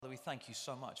thank you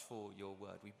so much for your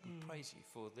word. We praise you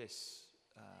for this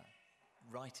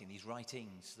these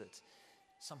writings that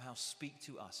somehow speak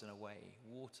to us in a way,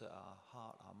 water our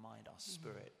heart, our mind, our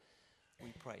spirit.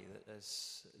 We pray that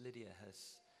as Lydia has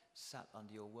sat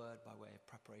under your word by way of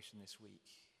preparation this week,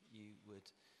 you would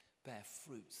bear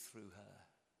fruit through her.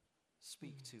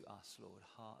 Speak to us, Lord,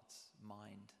 heart,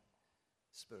 mind,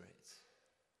 spirit.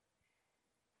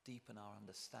 Deepen our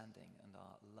understanding and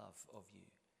our love of you.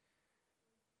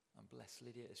 And bless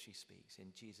Lydia as she speaks.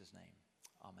 In Jesus' name,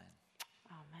 amen.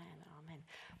 Amen, amen.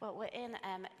 Well, we're in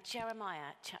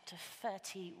Jeremiah chapter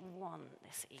 31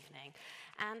 this evening,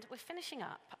 and we're finishing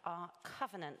up our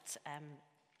covenant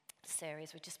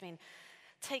series. We've just been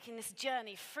taking this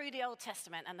journey through the Old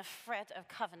Testament and the thread of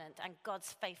covenant and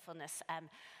God's faithfulness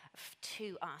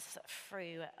to us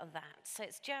through that. So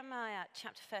it's Jeremiah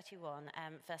chapter 31,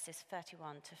 verses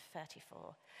 31 to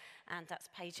 34, and that's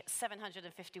page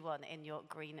 751 in your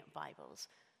green Bibles.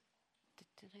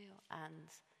 And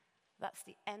that's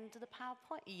the end of the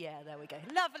PowerPoint? Yeah, there we go.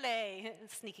 Lovely.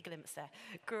 Sneaky glimpse there.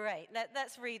 Great.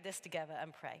 Let's read this together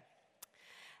and pray.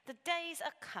 The days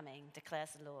are coming,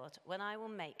 declares the Lord, when I will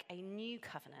make a new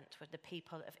covenant with the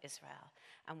people of Israel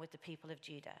and with the people of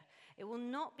Judah. It will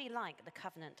not be like the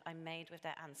covenant I made with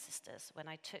their ancestors when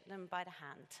I took them by the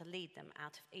hand to lead them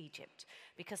out of Egypt,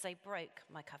 because they broke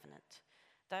my covenant,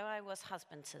 though I was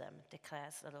husband to them,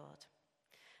 declares the Lord.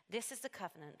 This is the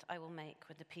covenant I will make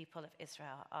with the people of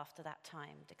Israel after that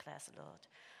time, declares the Lord.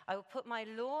 I will put my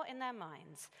law in their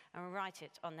minds and write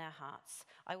it on their hearts.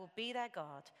 I will be their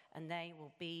God, and they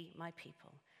will be my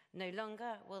people. No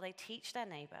longer will they teach their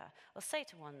neighbor or say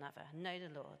to one another, know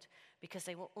the Lord, because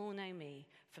they will all know me,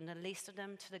 from the least of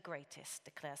them to the greatest,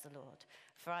 declares the Lord.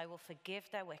 For I will forgive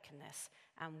their wickedness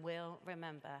and will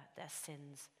remember their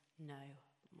sins no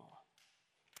more.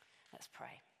 Let's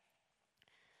pray.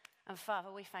 And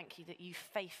Father, we thank you that you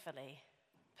faithfully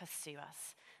pursue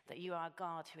us, that you are a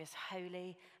God who is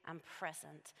holy and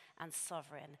present and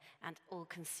sovereign and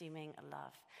all-consuming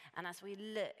love. And as we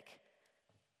look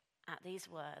at these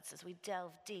words, as we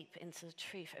delve deep into the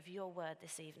truth of your word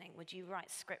this evening, would you write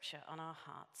scripture on our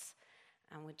hearts,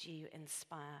 and would you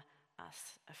inspire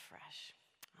us afresh?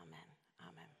 Amen.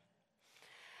 Amen.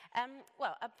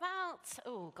 Well, about,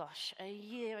 a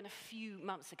year and a few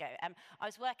months ago, I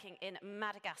was working in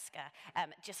Madagascar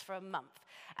just for a month.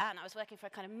 And I was working for a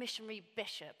kind of missionary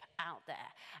bishop out there.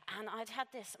 And I'd had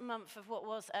this month of what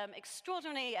was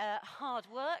extraordinarily hard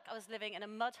work. I was living in a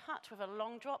mud hut with a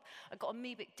long drop. I got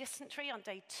amoebic dysentery on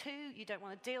day 2. You don't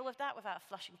want to deal with that without a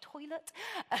flushing toilet.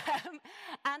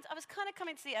 And I was kind of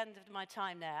coming to the end of my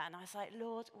time there. And I was like,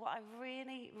 Lord, what I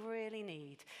really, really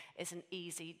need is an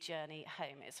easy journey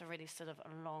home. It's a really sort of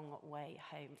a long way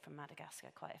home from Madagascar,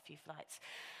 quite a few flights.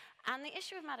 And the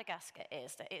issue of Madagascar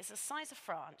is that it's the size of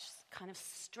France, kind of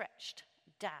stretched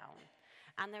down.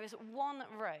 And there is one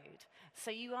road.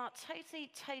 So you are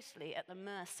totally at the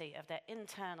mercy of their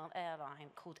internal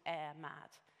airline called Air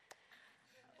Mad,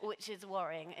 which is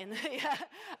worrying. And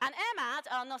Air Mad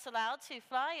are not allowed to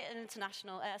fly in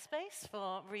international airspace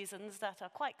for reasons that are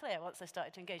quite clear once I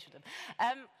started to engage with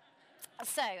them.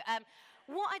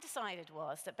 What I decided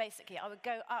was that basically I would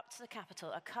go up to the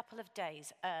capital a couple of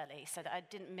days early so that I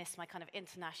didn't miss my kind of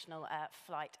international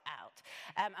flight out.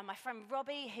 And my friend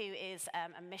Robbie, who is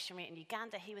a missionary in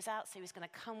Uganda, he was out, so he was going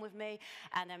to come with me.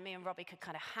 And then me and Robbie could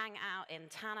kind of hang out in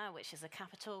Tana, which is the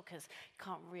capital, because you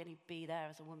can't really be there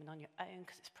as a woman on your own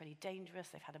because it's pretty dangerous.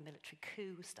 They've had a military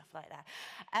coup, stuff like that.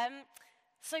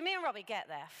 So me and Robbie get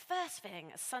there. First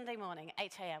thing, Sunday morning,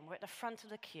 8 a.m., we're at the front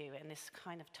of the queue in this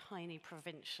kind of tiny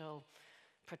provincial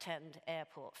pretend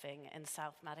airport thing in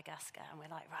South Madagascar. And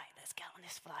we're like, right, let's get on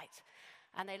this flight.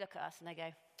 And they look at us and they go,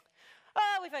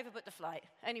 oh, we've overbooked the flight.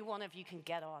 Only one of you can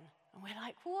get on. And we're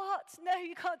like, what? No,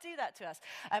 you can't do that to us.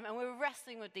 And we're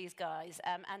wrestling with these guys,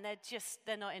 and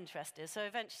they're not interested. So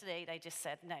eventually they just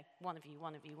said, no, one of you.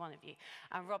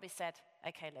 And Robbie said,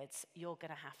 okay, Lids, you're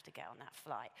going to have to get on that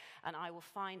flight. And I will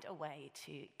find a way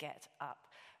to get up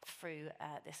through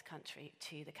this country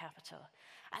to the capital.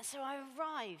 And so I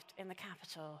arrived in the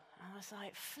capital, and I was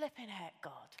like, flipping heck,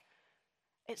 God,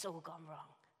 it's all gone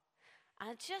wrong. And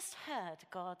I just heard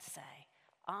God say,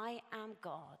 I am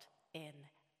God in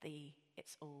the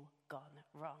it's all gone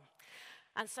wrong.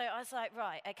 And so I was like,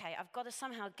 right, okay, I've got to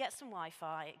somehow get some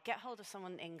Wi-Fi, get hold of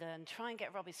someone in England, try and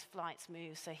get Robbie's flights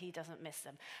moved so he doesn't miss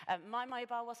them. My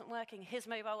mobile wasn't working, his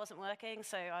mobile wasn't working,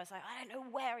 so I was like, I don't know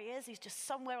where he is. He's just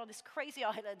somewhere on this crazy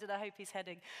island, and I hope he's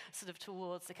heading sort of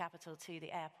towards the capital to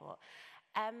the airport.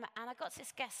 And I got to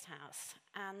this guest house,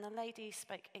 and the lady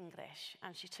spoke English,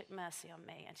 and she took mercy on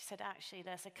me. And she said, actually,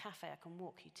 there's a cafe I can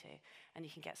walk you to, and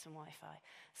you can get some Wi-Fi.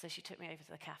 So she took me over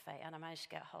to the cafe, and I managed to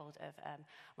get hold of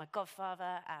my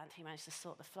godfather, and he managed to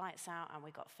sort the flights out, and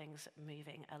we got things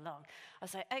moving along. I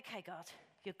was like, okay, God,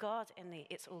 you're God in the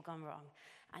it's all gone wrong,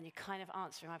 and you're kind of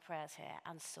answering my prayers here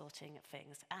and sorting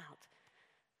things out.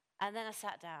 And then I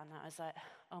sat down, and I was like,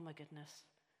 oh my goodness,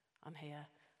 I'm here.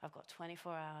 I've got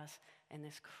 24 hours in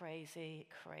this crazy,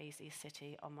 crazy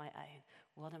city on my own.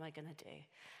 What am I going to do?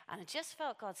 And I just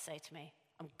felt God say to me,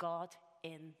 I'm God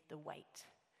in the wait.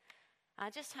 And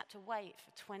I just had to wait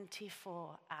for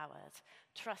 24 hours,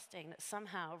 trusting that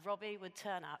somehow Robbie would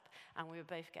turn up and we would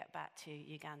both get back to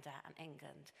Uganda and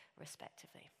England,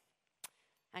 respectively.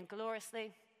 And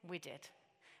gloriously, we did.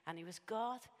 And he was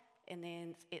God in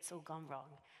the it's all gone wrong.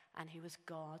 And he was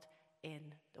God in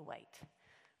the wait.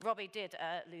 Robbie did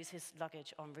lose his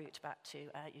luggage en route back to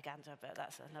Uganda, but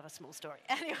that's another small story.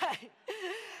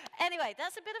 Anyway,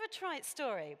 that's a bit of a trite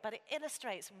story, but it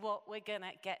illustrates what we're going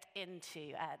to get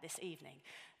into this evening.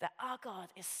 That our God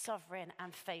is sovereign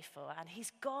and faithful, and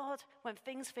he's God when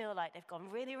things feel like they've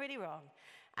gone really, really wrong,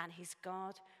 and he's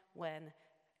God when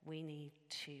we need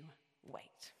to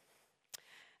wait.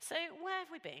 So where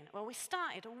have we been? Well, we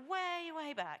started way,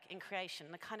 way back in creation,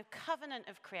 the kind of covenant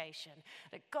of creation,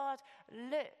 that God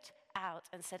looked out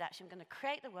and said, actually, I'm going to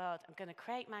create the world, I'm going to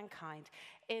create mankind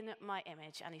in my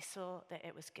image, and he saw that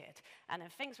it was good. And then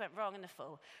things went wrong in the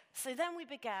fall. So then we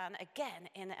began again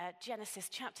in Genesis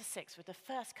chapter 6 with the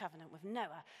first covenant with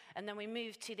Noah, and then we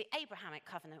moved to the Abrahamic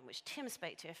covenant, which Tim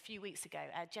spoke to a few weeks ago,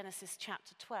 Genesis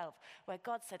chapter 12, where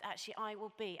God said, actually, I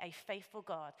will be a faithful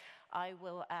God. I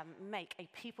will make a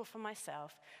people for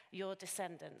myself. Your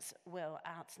descendants will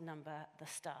outnumber the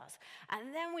stars.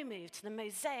 And then we moved to the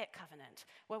Mosaic covenant,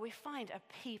 where we find a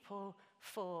people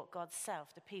for God's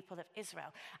self, the people of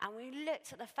Israel. And we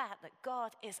looked at the fact that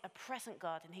God is a present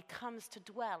God and he comes to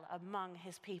dwell among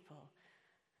his people.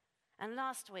 And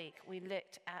last week we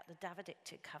looked at the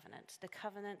Davidic covenant, the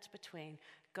covenant between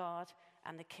God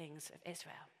and the kings of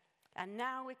Israel. And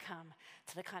now we come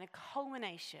to the kind of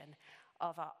culmination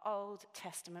of our Old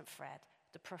Testament thread,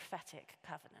 the prophetic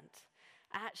covenant.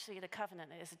 Actually, the covenant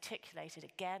is articulated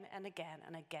again and again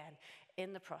and again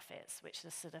in the prophets, which are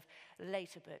the sort of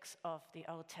later books of the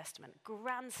Old Testament.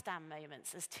 Grandstand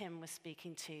moments, as Tim was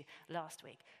speaking to last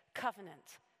week.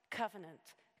 Covenant,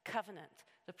 covenant, covenant.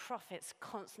 The prophets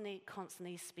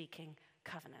constantly speaking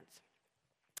covenant.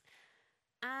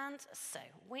 And so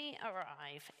we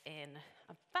arrive in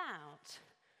about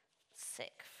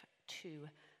 6th to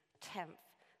 10th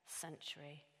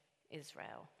century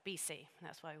Israel, BC.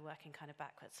 That's why we're working kind of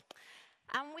backwards.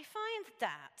 And we find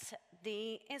that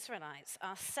the Israelites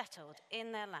are settled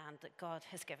in their land that God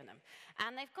has given them.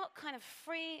 And they've got kind of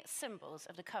 3 symbols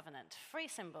of the covenant, 3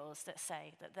 symbols that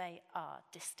say that they are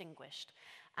distinguished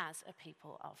as a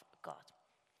people of God.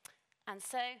 And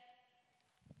so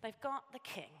they've got the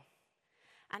king.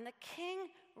 And the king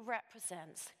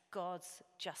represents God's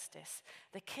justice.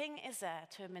 The king is there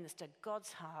to administer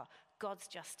God's heart, God's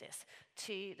justice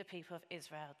to the people of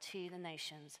Israel, to the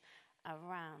nations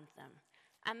around them.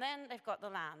 And then they've got the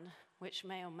land, which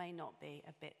may or may not be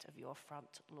a bit of your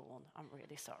front lawn. I'm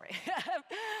really sorry.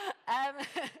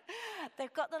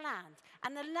 They've got the land.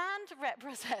 And the land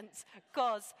represents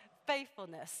God's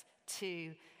faithfulness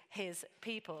to his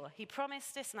people. He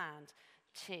promised this land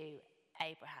to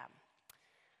Abraham.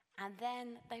 And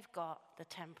then they've got the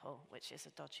temple, which is a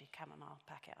dodgy chamomile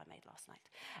packet I made last night.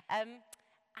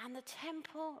 And the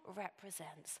temple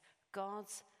represents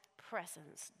God's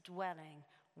presence dwelling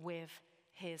with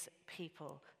his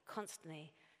people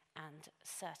constantly and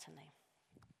certainly.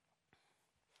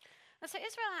 And so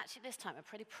Israel actually this time a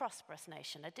pretty prosperous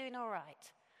nation. They're doing all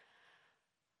right.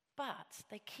 But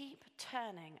they keep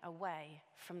turning away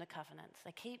from the covenant.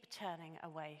 They keep turning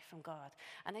away from God.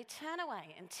 And they turn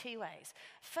away in 2 ways.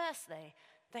 Firstly,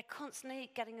 they're constantly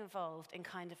getting involved in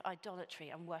kind of idolatry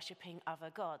and worshipping other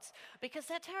gods because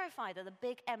they're terrified of the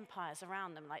big empires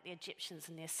around them like the Egyptians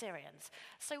and the Assyrians.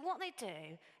 So what they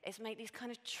do is make these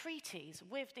kind of treaties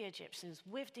with the Egyptians,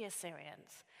 with the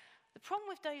Assyrians. The problem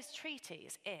with those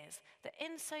treaties is that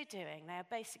in so doing, they are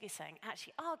basically saying,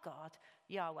 actually, our God,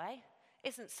 Yahweh,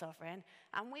 isn't sovereign,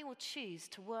 and we will choose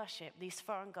to worship these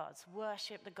foreign gods,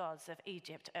 worship the gods of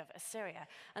Egypt, of Assyria.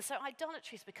 And so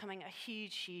idolatry is becoming a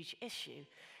huge, huge issue.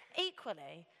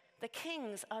 Equally, the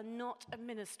kings are not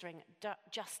administering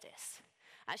justice.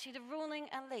 Actually, the ruling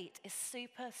elite is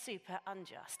super, super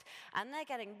unjust, and they're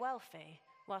getting wealthy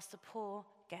whilst the poor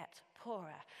get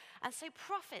poorer. And so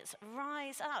prophets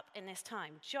rise up in this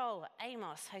time. Joel,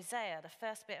 Amos, Hosea, the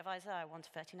first bit of Isaiah 1 to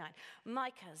 39,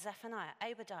 Micah, Zephaniah,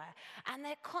 Obadiah. And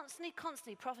they're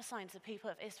constantly prophesying to the people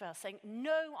of Israel, saying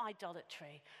no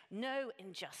idolatry, no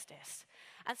injustice.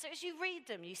 And so as you read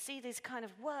them, you see these kind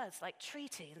of words like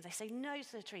treaty, and they say no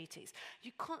to the treaties.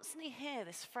 You constantly hear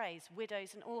this phrase,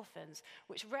 widows and orphans,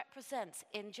 which represents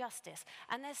injustice.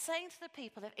 And they're saying to the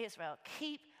people of Israel,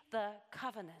 keep the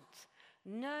covenant.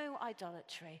 No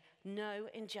idolatry, no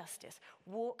injustice.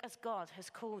 Walk as God has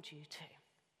called you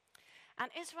to. And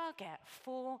Israel get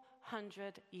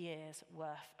 400 years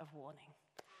worth of warning.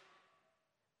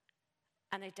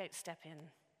 And they don't step in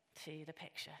to the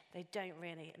picture. They don't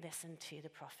really listen to the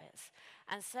prophets.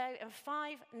 And so in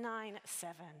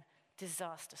 597,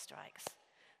 disaster strikes.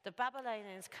 The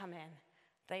Babylonians come in.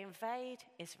 They invade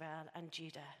Israel and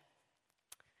Judah.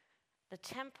 The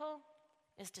temple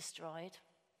is destroyed.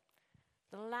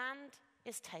 The land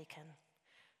is taken,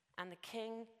 and the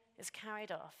king is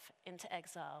carried off into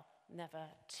exile, never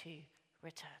to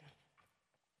return.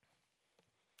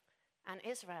 And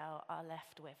Israel are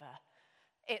left with a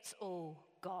it's all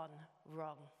gone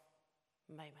wrong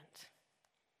moment.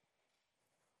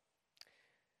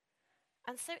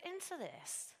 And so into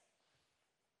this,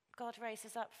 God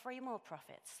raises up 3 more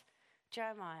prophets,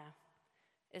 Jeremiah,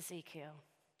 Ezekiel,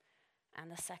 and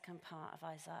the second part of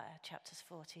Isaiah, chapters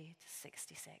 40 to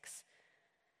 66.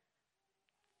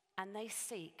 And they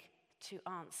seek to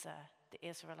answer the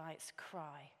Israelites'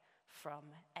 cry from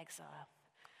exile.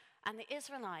 And the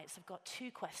Israelites have got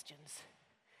 2 questions.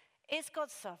 Is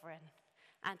God sovereign?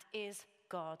 And is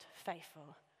God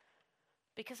faithful?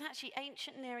 Because actually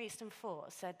ancient Near Eastern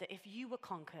thought said that if you were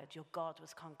conquered, your God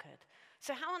was conquered.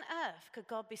 So how on earth could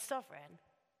God be sovereign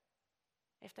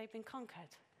if they've been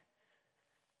conquered?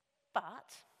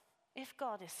 But if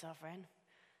God is sovereign,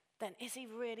 then is he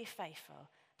really faithful?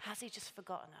 Has he just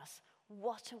forgotten us?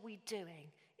 What are we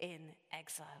doing in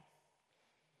exile?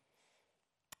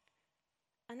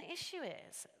 And the issue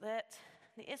is that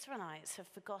the Israelites have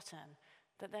forgotten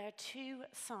that there are 2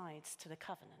 sides to the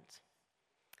covenant.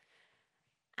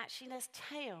 Actually, there's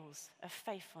tales of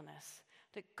faithfulness,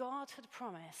 that God had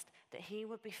promised that he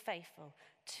would be faithful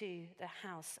to the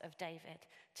house of David.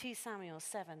 2 Samuel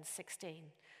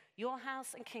 7:16. Your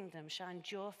house and kingdom shall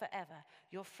endure forever.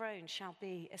 Your throne shall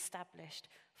be established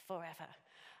forever.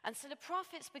 And so the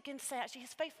prophets begin to say, actually,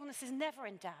 his faithfulness is never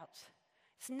in doubt.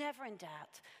 It's never in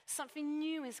doubt. Something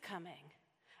new is coming,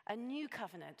 a new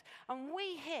covenant. And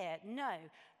we here know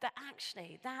that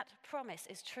actually that promise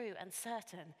is true and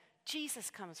certain.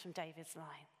 Jesus comes from David's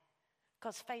line.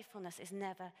 God's faithfulness is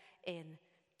never in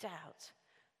doubt.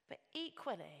 But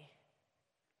equally,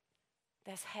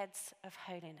 there's heads of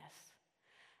holiness.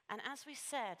 And as we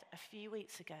said a few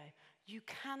weeks ago, you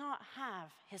cannot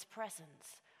have his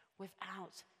presence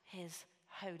without his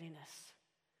holiness.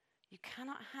 You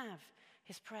cannot have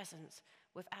his presence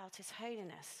without his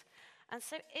holiness. And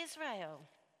so Israel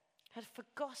had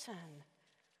forgotten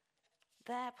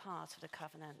their part of the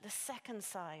covenant, the second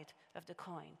side of the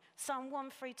coin. Psalm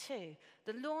 132,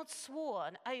 the Lord swore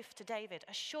an oath to David,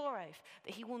 a sure oath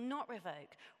that he will not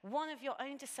revoke. One of your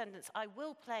own descendants I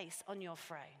will place on your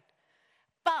throne.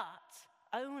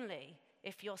 But only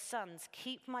if your sons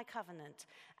keep my covenant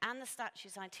and the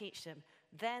statutes I teach them,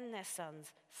 then their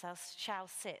sons shall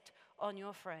sit on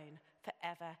your throne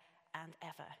forever and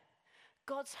ever.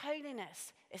 God's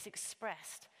holiness is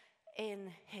expressed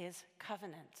in his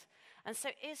covenant. And so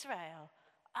Israel,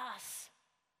 us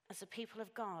as the people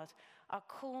of God, are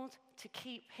called to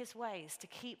keep his ways, to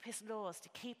keep his laws, to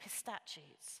keep his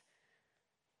statutes.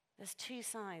 There's 2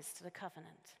 sides to the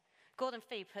covenant. Gordon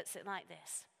Fee puts it like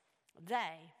this.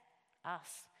 They,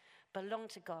 us, belong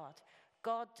to God.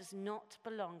 God does not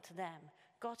belong to them.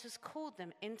 God has called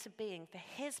them into being for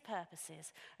his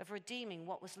purposes of redeeming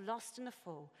what was lost in the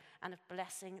fall and of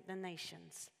blessing the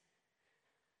nations.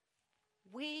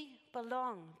 We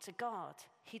belong to God.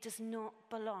 He does not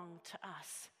belong to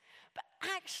us. But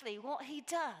actually what he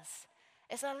does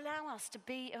is allow us to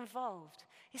be involved.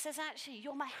 He says, actually,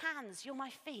 you're my hands, you're my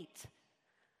feet.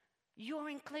 You're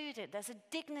included. There's a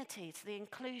dignity to the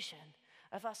inclusion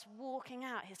of us walking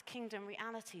out his kingdom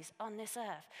realities on this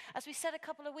earth. As we said a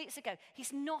couple of weeks ago,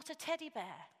 he's not a teddy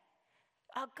bear.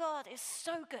 Our God is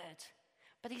so good,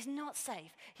 but he's not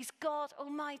safe. He's God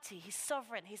Almighty. He's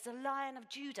sovereign. He's the Lion of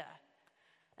Judah.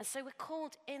 And so we're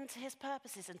called into his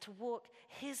purposes and to walk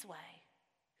his way.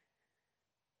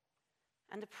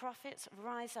 And the prophets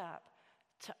rise up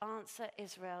to answer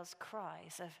Israel's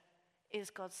cries of, is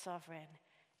God sovereign?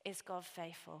 Is God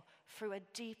faithful? Through a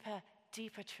deeper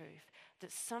truth,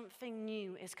 that something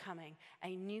new is coming,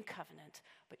 a new covenant,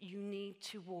 but you need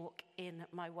to walk in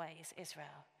my ways,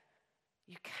 Israel.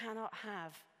 You cannot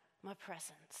have my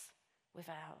presence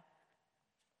without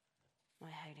my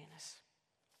holiness.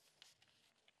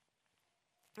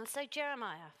 And so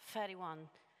Jeremiah 31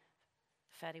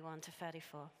 to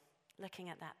 34, looking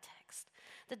at that text.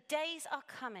 The days are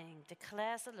coming,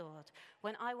 declares the Lord,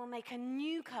 when I will make a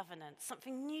new covenant.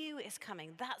 Something new is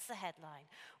coming. That's the headline.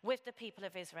 With the people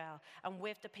of Israel and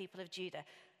with the people of Judah.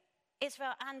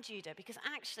 Israel and Judah, because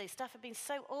actually stuff had been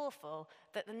so awful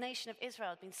that the nation of Israel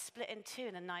had been split in two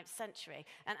in the 9th century.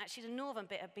 And actually the northern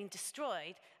bit had been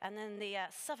destroyed, and then the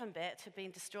southern bit had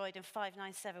been destroyed in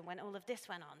 597 when all of this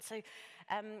went on. So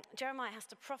Jeremiah has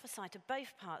to prophesy to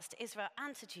both parts, to Israel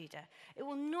and to Judah. It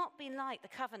will not be like the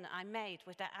covenant I made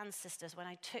with their ancestors when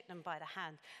I took them by the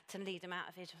hand to lead them out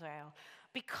of Israel.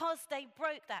 Because they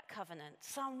broke that covenant,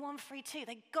 Psalm 132,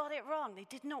 they got it wrong. They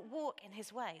did not walk in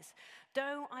his ways.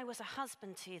 Though I was a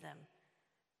husband to them.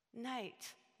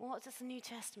 Note, what does the New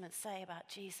Testament say about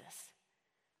Jesus?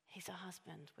 He's a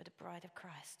husband with the bride of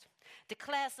Christ.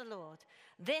 Declares the Lord,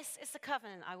 this is the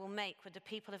covenant I will make with the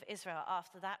people of Israel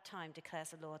after that time, declares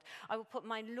the Lord. I will put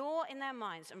my law in their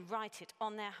minds and write it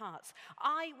on their hearts.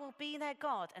 I will be their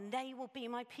God and they will be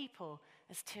my people,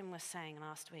 as Tim was saying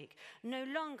last week. No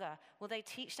longer will they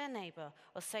teach their neighbor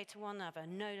or say to one another,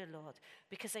 know the Lord,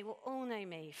 because they will all know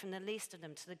me, from the least of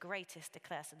them to the greatest,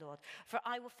 declares the Lord. For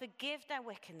I will forgive their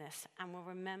wickedness and will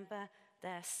remember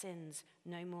their sins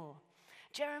no more.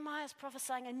 Jeremiah is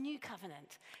prophesying a new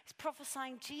covenant. He's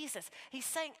prophesying Jesus. He's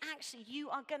saying, actually, you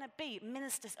are going to be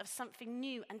ministers of something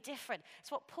new and different.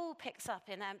 It's what Paul picks up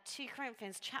in 2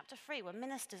 Corinthians chapter 3. We're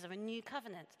ministers of a new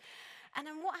covenant. And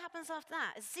then what happens after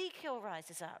that? Ezekiel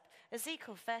rises up.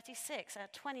 Ezekiel 36,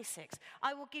 26.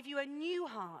 I will give you a new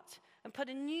heart and put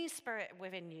a new spirit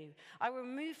within you. I will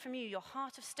remove from you your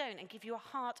heart of stone and give you a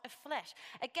heart of flesh.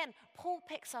 Again, Paul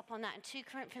picks up on that in 2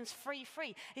 Corinthians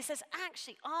 3:3. He says,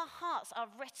 actually, our hearts are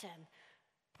written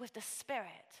with the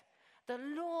Spirit. The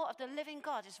law of the living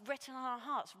God is written on our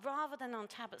hearts rather than on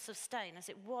tablets of stone as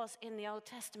it was in the Old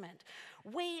Testament.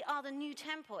 We are the new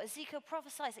temple. Ezekiel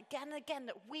prophesies again and again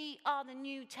that we are the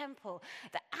new temple.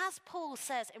 That as Paul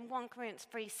says in 1 Corinthians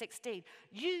 3:16,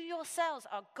 you yourselves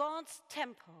are God's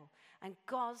temple and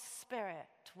God's Spirit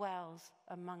dwells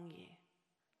among you.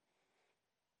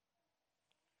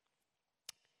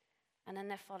 And then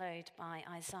they're followed by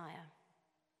Isaiah,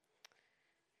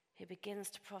 who begins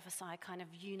to prophesy a kind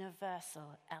of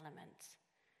universal element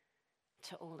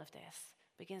to all of this.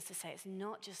 Begins to say it's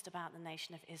not just about the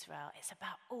nation of Israel, it's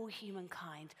about all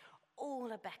humankind.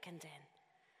 All are beckoned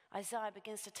in. Isaiah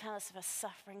begins to tell us of a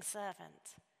suffering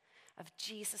servant, of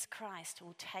Jesus Christ who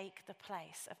will take the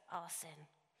place of our sin.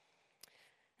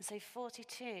 And so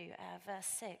 42, verse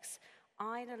 6,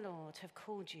 I, the Lord, have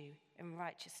called you in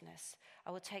righteousness. I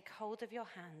will take hold of your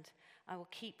hand. I will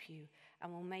keep you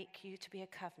and will make you to be a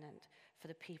covenant for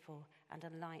the people and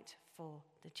a light for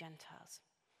the Gentiles.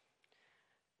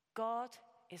 God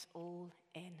is all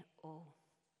in all.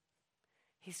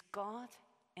 He's God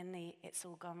in the it's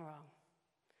all gone wrong.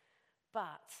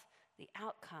 But the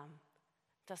outcome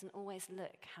doesn't always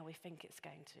look how we think it's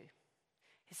going to.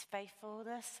 His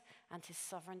faithfulness and his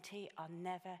sovereignty are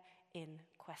never in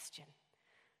question.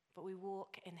 But we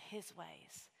walk in his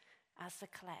ways as the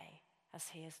clay, as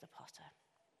he is the potter.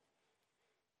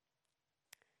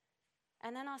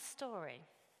 And then our story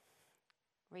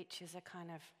reaches a kind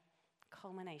of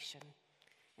culmination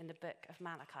in the book of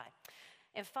Malachi.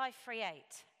 In 538,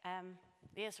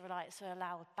 the Israelites are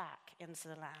allowed back into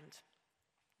the land.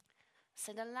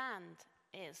 So the land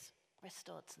is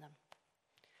restored to them.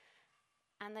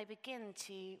 And they begin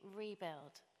to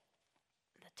rebuild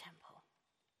the temple.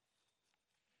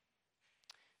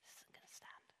 This isn't going to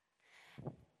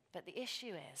stand. But the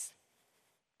issue is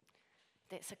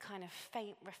that it's a kind of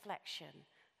faint reflection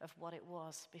of what it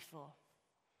was before.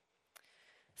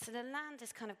 So the land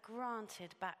is kind of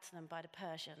granted back to them by the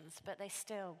Persians, but they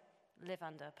still live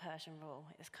under Persian rule.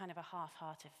 It's kind of a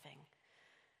half-hearted thing.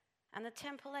 And the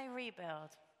temple they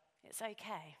rebuild, it's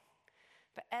okay.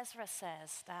 But Ezra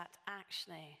says that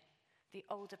actually the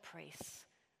older priests,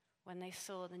 when they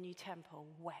saw the new temple,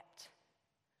 wept.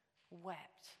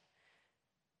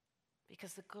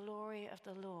 Because the glory of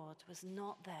the Lord was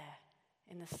not there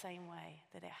in the same way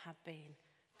that it had been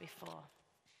before.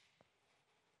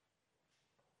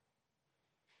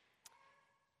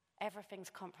 Everything's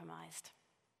compromised.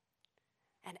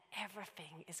 And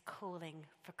everything is calling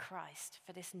for Christ,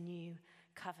 for this new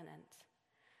covenant.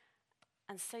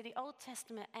 And so the Old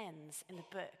Testament ends in the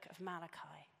book of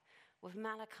Malachi, with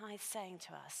Malachi saying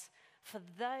to us, For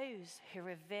those who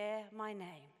revere my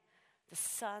name, the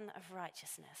Son of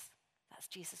Righteousness, that's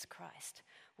Jesus Christ,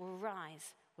 will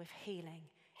rise with healing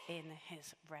in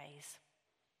his rays.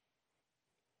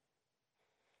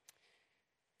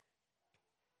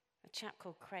 A chap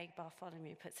called Craig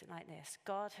Bartholomew puts it like this: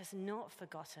 God has not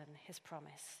forgotten his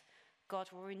promise. God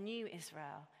will renew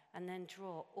Israel and then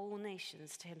draw all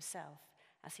nations to himself,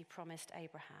 as he promised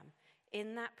Abraham.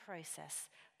 In that process,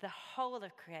 the whole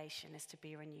of creation is to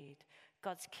be renewed.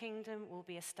 God's kingdom will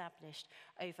be established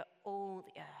over all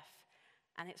the earth.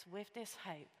 And it's with this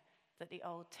hope that the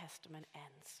Old Testament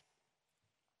ends.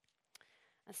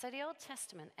 And so the Old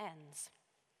Testament ends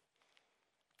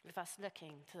with us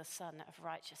looking to the Son of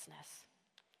Righteousness.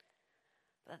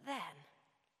 But then,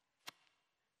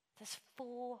 there's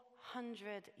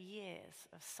 400 years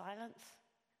of silence.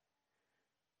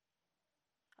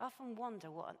 I often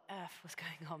wonder what on earth was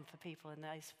going on for people in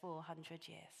those 400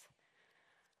 years.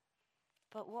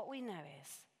 But what we know is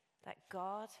that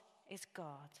God is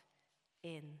God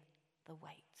in the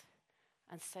wait.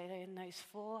 And so in those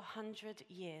 400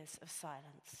 years of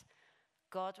silence,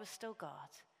 God was still God,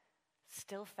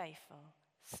 still faithful,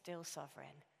 still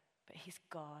sovereign, but he's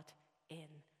God in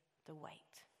the wait.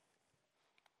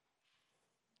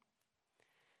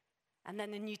 And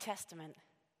then the New Testament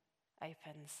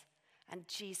opens and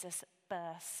Jesus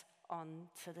bursts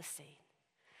onto the scene.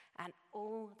 And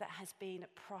all that has been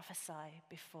prophesied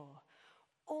before,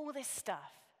 all this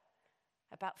stuff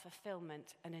about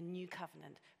fulfillment and a new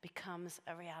covenant becomes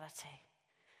a reality.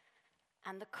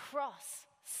 And the cross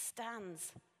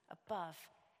stands above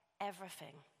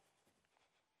everything.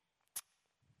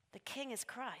 The King is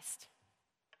Christ.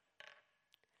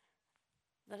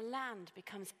 The land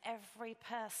becomes every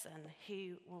person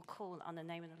who will call on the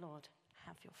name of the Lord.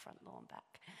 Have your front lawn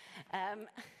back.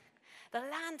 The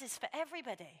land is for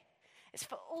everybody. It's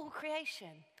for all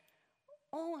creation.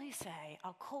 All who say,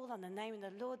 I'll call on the name of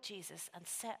the Lord Jesus and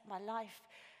set my life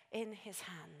in his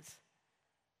hands.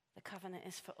 The covenant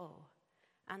is for all.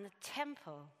 And the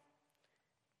temple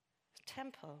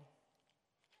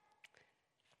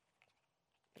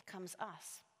becomes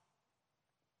us.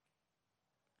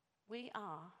 We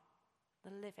are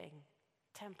the living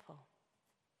temple.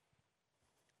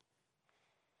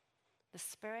 The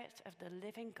Spirit of the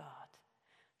living God,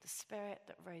 the Spirit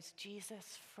that rose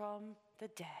Jesus from the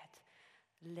dead,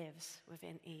 lives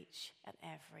within each and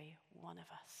every one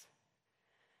of us.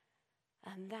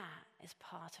 And that is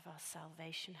part of our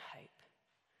salvation hope.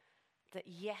 That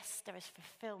yes, there is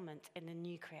fulfillment in the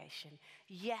new creation.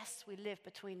 Yes, we live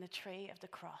between the tree of the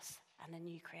cross and the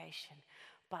new creation.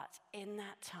 But in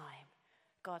that time,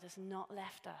 God has not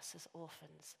left us as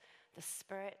orphans. The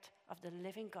Spirit of the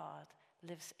living God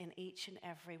lives in each and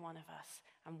every one of us,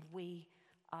 and we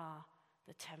are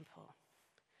the temple.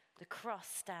 The cross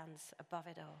stands above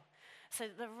it all. So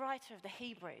the writer of the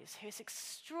Hebrews, who is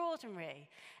extraordinary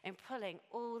in pulling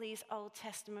all these Old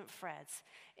Testament threads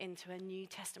into a New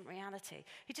Testament reality,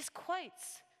 he just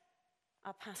quotes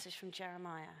our passage from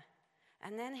Jeremiah.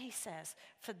 And then he says,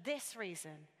 for this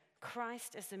reason,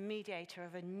 Christ is the mediator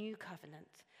of a new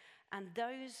covenant, and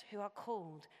those who are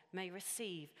called may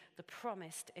receive the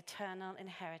promised eternal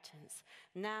inheritance,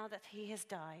 now that he has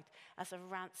died as a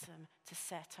ransom to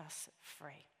set us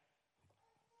free.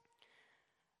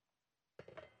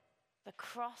 The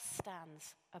cross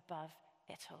stands above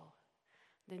it all.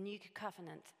 The new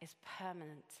covenant is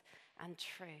permanent and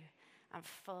true and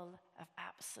full of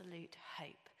absolute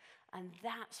hope. And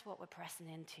that's what we're pressing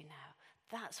into now.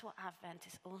 That's what Advent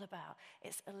is all about.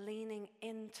 It's a leaning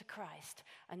into Christ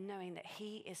and knowing that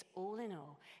he is all in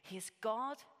all. He is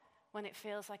God when it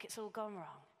feels like it's all gone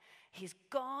wrong. He's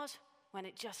God when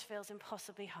it just feels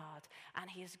impossibly hard. And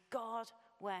he is God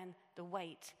when the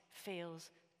wait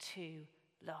feels too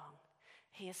long.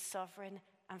 He is sovereign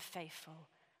and faithful,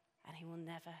 and he will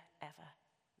never, ever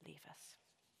leave us.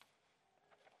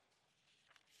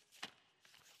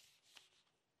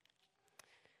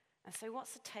 And so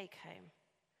what's the take home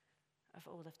of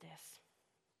all of this?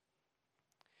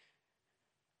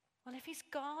 Well, if he's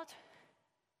God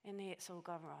in the it's all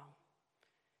gone wrong,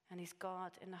 and he's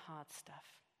God in the hard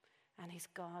stuff, and he's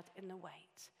God in the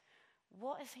wait,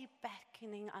 what is he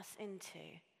beckoning us into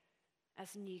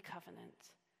as new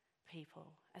covenant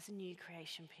people, as new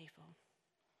creation people?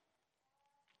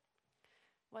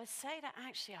 Well, I'd say that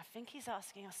actually I think he's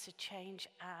asking us to change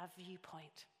our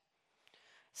viewpoint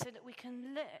so that we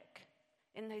can look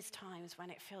in those times when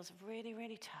it feels really,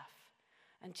 really tough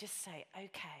and just say,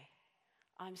 okay,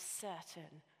 I'm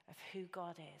certain of who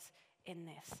God is in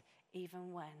this,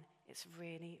 even when it's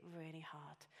really, really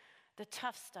hard. The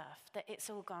tough stuff, that it's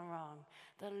all gone wrong,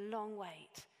 the long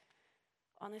wait,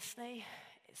 Honestly,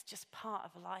 it's just part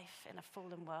of life in a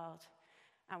fallen world.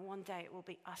 And one day it will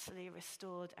be utterly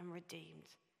restored and redeemed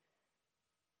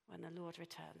when the Lord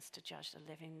returns to judge the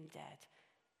living and dead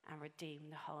and redeem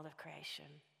the whole of creation.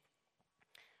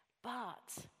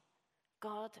 But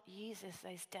God uses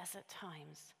those desert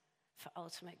times for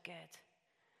ultimate good.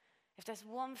 If there's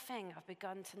one thing I've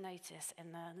begun to notice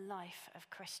in the life of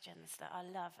Christians that I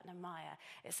love and admire,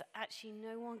 it's that actually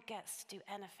no one gets to do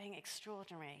anything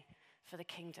extraordinary for the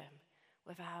kingdom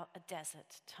without a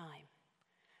desert time.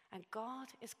 And God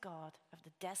is God of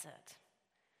the desert.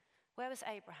 Where was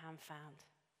Abraham found?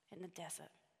 In the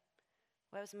desert.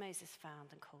 Where was Moses found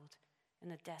and called? In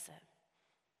the desert.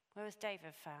 Where was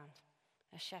David found?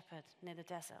 A shepherd near the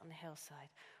desert on the hillside.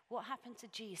 What happened to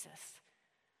Jesus?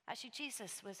 Actually,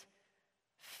 Jesus was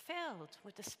filled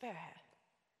with the Spirit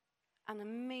and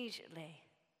immediately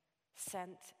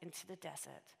sent into the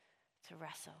desert to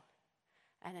wrestle.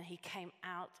 And then he came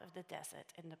out of the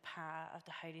desert in the power of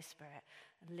the Holy Spirit,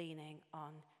 leaning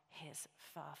on his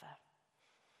Father.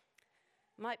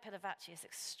 Mike Pilavachi is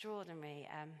extraordinary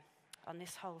on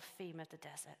this whole theme of the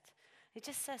desert. He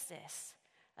just says this: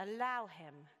 allow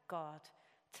him, God,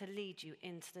 to lead you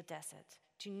into the desert.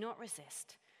 Do not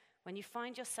resist. When you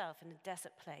find yourself in a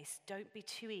desert place, don't be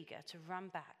too eager to run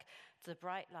back to the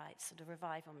bright lights of the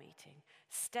revival meeting.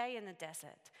 Stay in the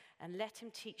desert and let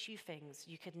him teach you things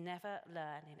you could never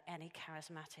learn in any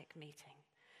charismatic meeting.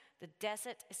 The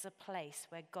desert is the place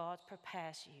where God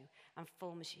prepares you and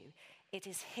forms you. It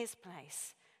is his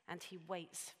place, and he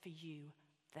waits for you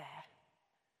there.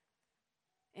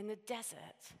 In the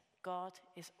desert, God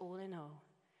is all in all.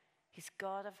 He's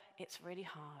God of it's really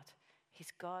hard.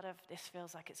 He's God of this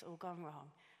feels like it's all gone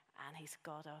wrong. And he's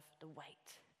God of the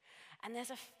weight. And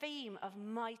there's a theme of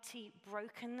mighty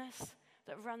brokenness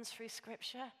that runs through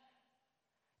Scripture.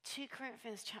 2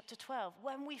 Corinthians chapter 12.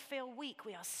 When we feel weak,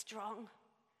 we are strong.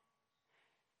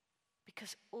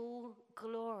 Because all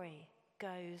glory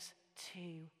goes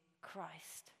to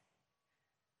Christ.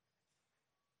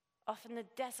 Often the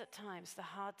desert times, the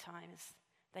hard times,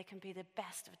 they can be the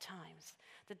best of times.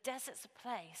 The desert's a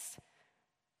place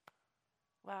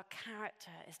where our character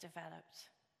is developed,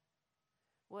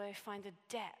 where we find a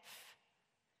depth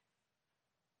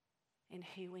in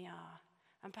who we are.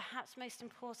 And perhaps most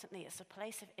importantly, it's a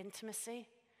place of intimacy.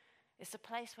 It's a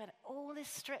place where all is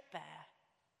stripped bare,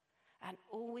 and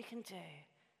all we can do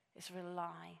is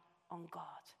rely on God.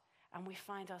 And we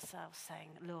find ourselves saying,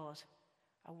 Lord,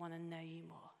 I want to know you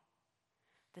more.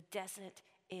 The desert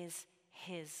is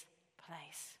his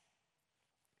place.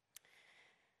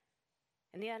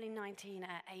 In the early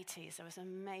 1980s, there was an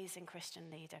amazing Christian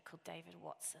leader called David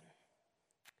Watson.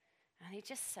 And he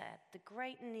just said, the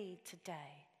great need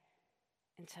today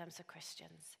in terms of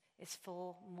Christians is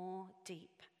for more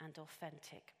deep and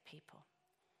authentic people.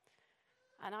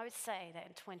 And I would say that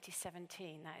in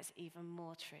 2017, that is even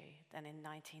more true than in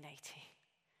 1980.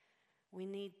 We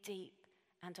need deep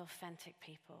and authentic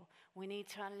people. We need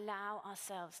to allow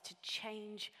ourselves to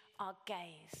change our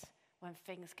gaze when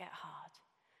things get hard.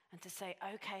 And to say,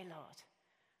 okay, Lord,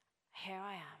 here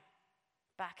I am,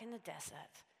 back in the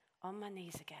desert, on my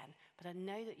knees again, but I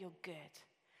know that you're good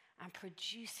and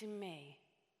producing me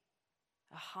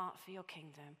a heart for your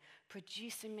kingdom,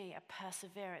 producing me a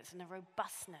perseverance and a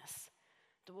robustness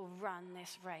that will run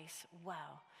this race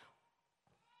well.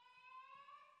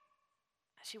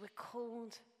 Actually, we're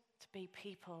called to be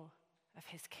people of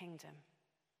his kingdom,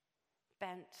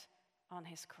 bent on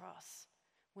his cross.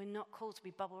 We're not called to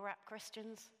be bubble wrap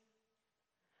Christians.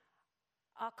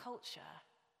 Our culture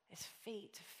is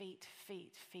feet,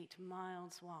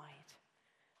 miles wide,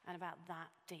 and about that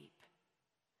deep.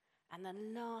 And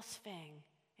the last thing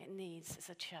it needs is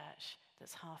a church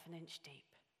that's half an inch deep.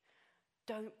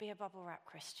 Don't be a bubble wrap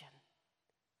Christian.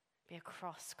 Be a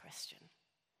cross Christian.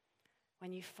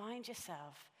 When you find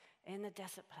yourself in the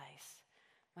desert place,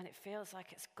 when it feels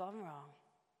like it's gone wrong,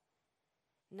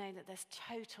 know that there's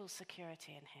total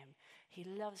security in him. He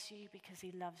loves you because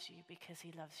he loves you because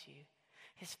he loves you.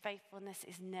 His faithfulness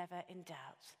is never in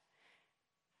doubt.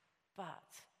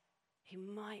 But he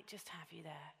might just have you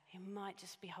there. He might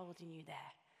just be holding you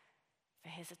there for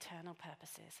his eternal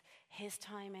purposes. His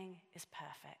timing is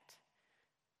perfect.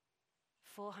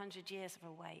 400 years of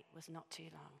a wait was not too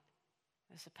long.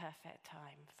 It was the perfect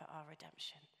time for our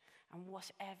redemption. And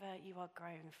whatever you are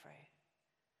going through,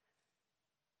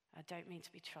 I don't mean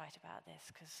to be trite about this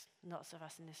because lots of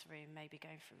us in this room may be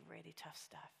going through really tough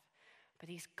stuff. But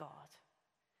he's God.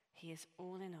 He is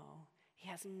all in all. He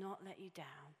has not let you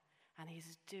down. And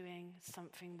he's doing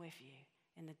something with you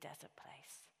in the desert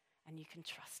place. And you can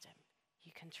trust him.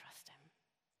 You can trust him.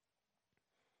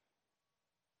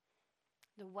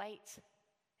 The wait,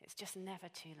 it's just never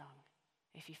too long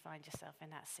if you find yourself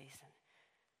in that season.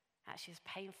 Actually, as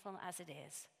painful as it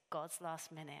is, God's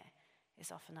last minute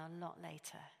is often a lot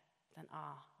later than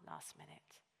our last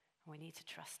minute. And we need to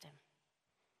trust him.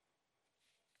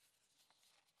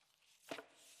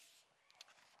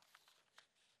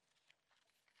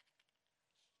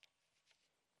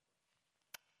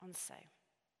 And so,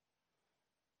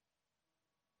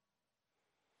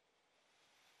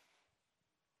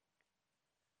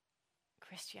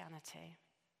 Christianity,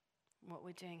 what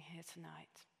we're doing here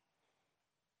tonight,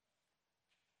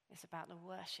 is about the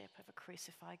worship of a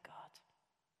crucified God.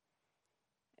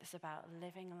 It's about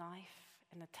living life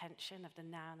in the tension of the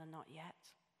now and the not yet,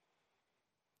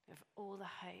 of all the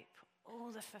hope,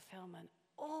 all the fulfillment,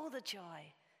 all the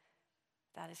joy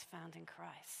that is found in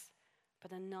Christ.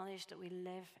 But the knowledge that we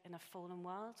live in a fallen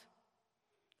world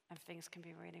and things can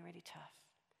be really, really tough.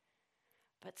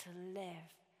 But to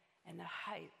live in the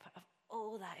hope of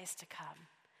all that is to come,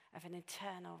 of an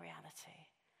eternal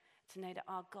reality. To know that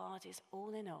our God is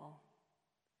all in all.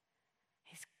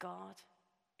 He's God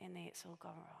in the it's all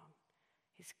gone wrong.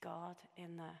 He's God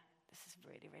in the this is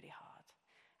really, really hard.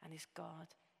 And he's God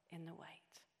in the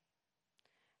wait.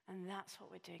 And that's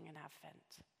what we're doing in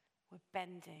Advent. We're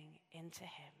bending into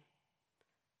him,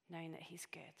 knowing that he's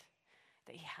good,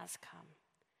 that he has come,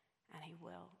 and he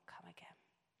will come again.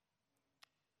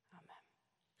 Amen.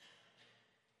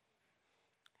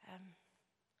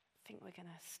 I think we're going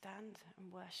to stand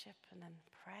and worship and then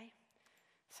pray.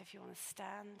 So if you want to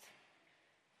stand,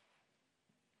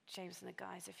 James and the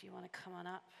guys, if you want to come on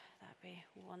up, that'd be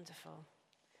wonderful.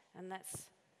 And let's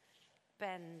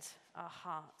bend our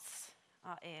hearts,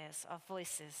 our ears, our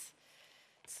voices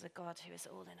to the God who is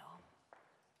all in all.